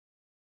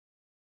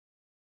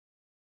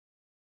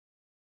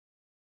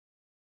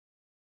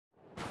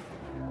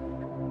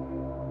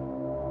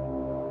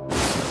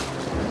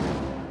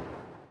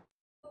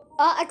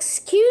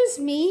Excuse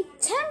me,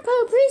 Tempo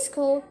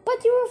Preschool,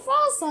 but you were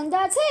false on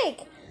that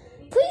take.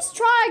 Please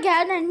try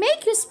again and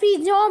make your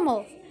speed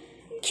normal.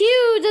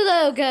 Cue the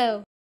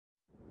logo.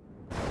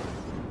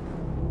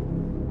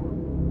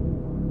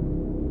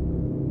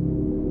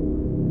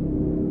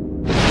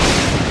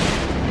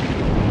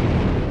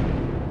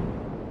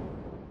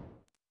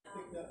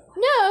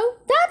 No,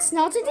 that's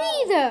not it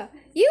either.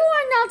 You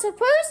are not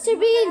supposed to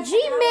be in G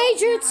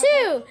major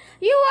too.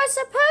 You are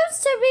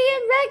supposed to be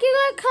in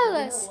regular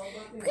colors.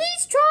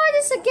 Please try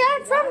this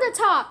again from the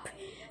top.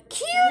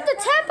 Cue the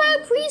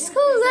Tempo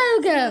Preschool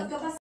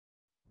logo.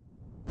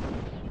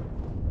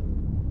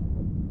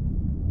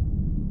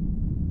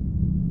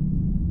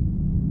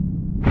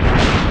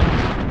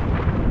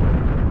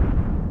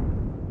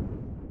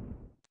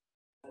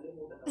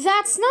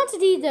 That's not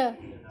it either.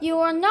 You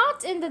are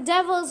not in the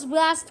Devil's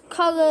Blast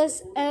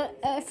colors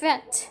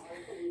effect.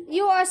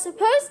 You are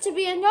supposed to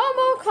be in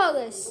normal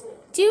colors.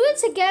 Do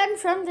it again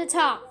from the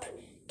top.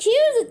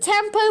 Cue the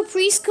Tempo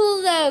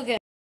Preschool logo.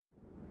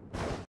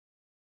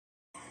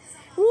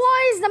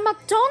 Why is the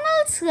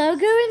McDonald's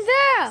logo in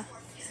there?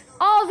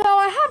 Although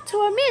I have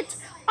to admit,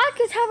 I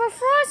could have a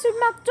fries with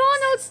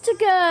McDonald's to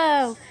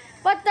go.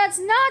 But that's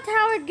not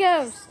how it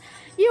goes.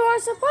 You are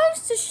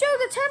supposed to show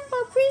the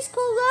Tempo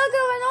Preschool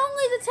logo and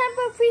only the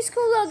Tempo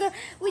Preschool logo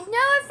with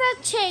no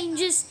effect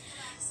changes.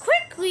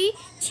 Quickly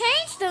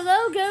change the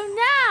logo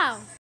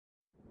now.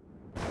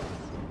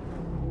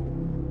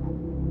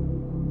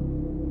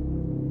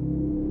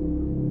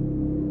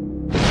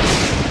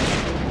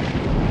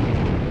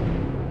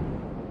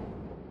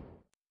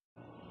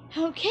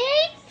 Okay,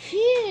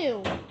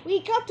 phew,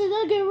 we got the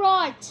logo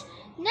right.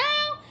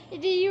 Now,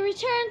 you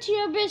return to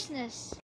your business.